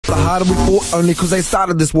The harder we fought, only 'cause they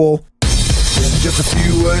started this war. Just a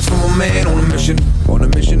few words from a man on a mission, on a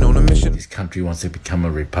mission, on a mission. This country wants to become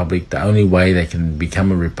a republic. The only way they can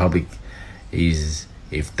become a republic is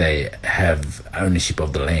if they have ownership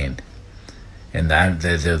of the land. And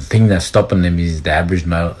the thing that's stopping them is the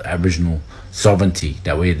Aboriginal sovereignty,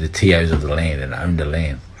 that we're the TOs of the land and own the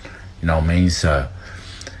land. You know what I mean? So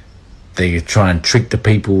they try and trick the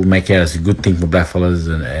people, make out it's a good thing for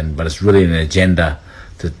blackfellas, but it's really an agenda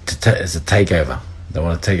it's a takeover. They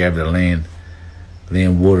want to take over the land,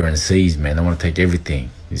 water and seas, man. They want to take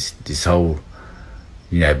everything. This whole,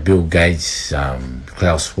 you know, Bill Gates,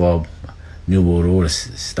 Klaus Schwab, New World Order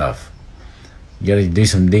stuff. You got to do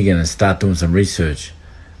some digging and start doing some research.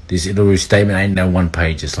 This Uluru Statement ain't no one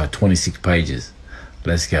page. It's like 26 pages.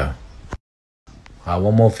 Let's go.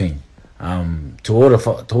 One more thing. To all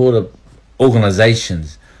the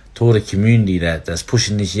organisations, to all the community that's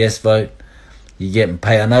pushing this yes vote, you're getting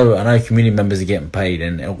paid. I know community members are getting paid,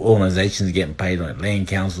 and organisations are getting paid, like land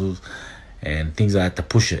councils and things like that, to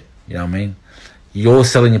push it. You know what I mean? You're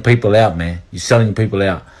selling your people out, man. You're selling your people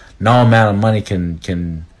out. No amount of money they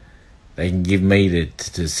can give me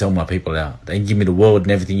to sell my people out. They can give me the world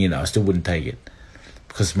and everything in it. I still wouldn't take it,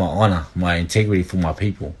 because of my honour, my integrity for my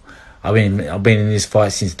people. I've been in this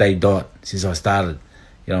fight since day dot, since I started.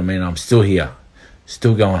 You know what I mean? I'm still here,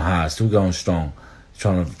 still going hard, still going strong,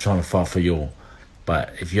 trying to fight for you all.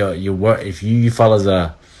 But if you fellas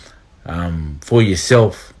are for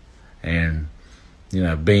yourself, and you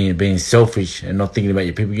know, being selfish and not thinking about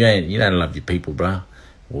your people, you don't love your people, bro.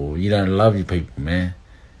 Or you don't love your people, man.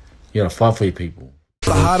 You gotta fight for your people.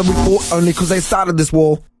 The harder we fought, only 'cause they started this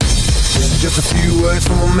war. Just a few words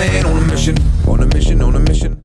from a man on a mission, on a mission, on a mission.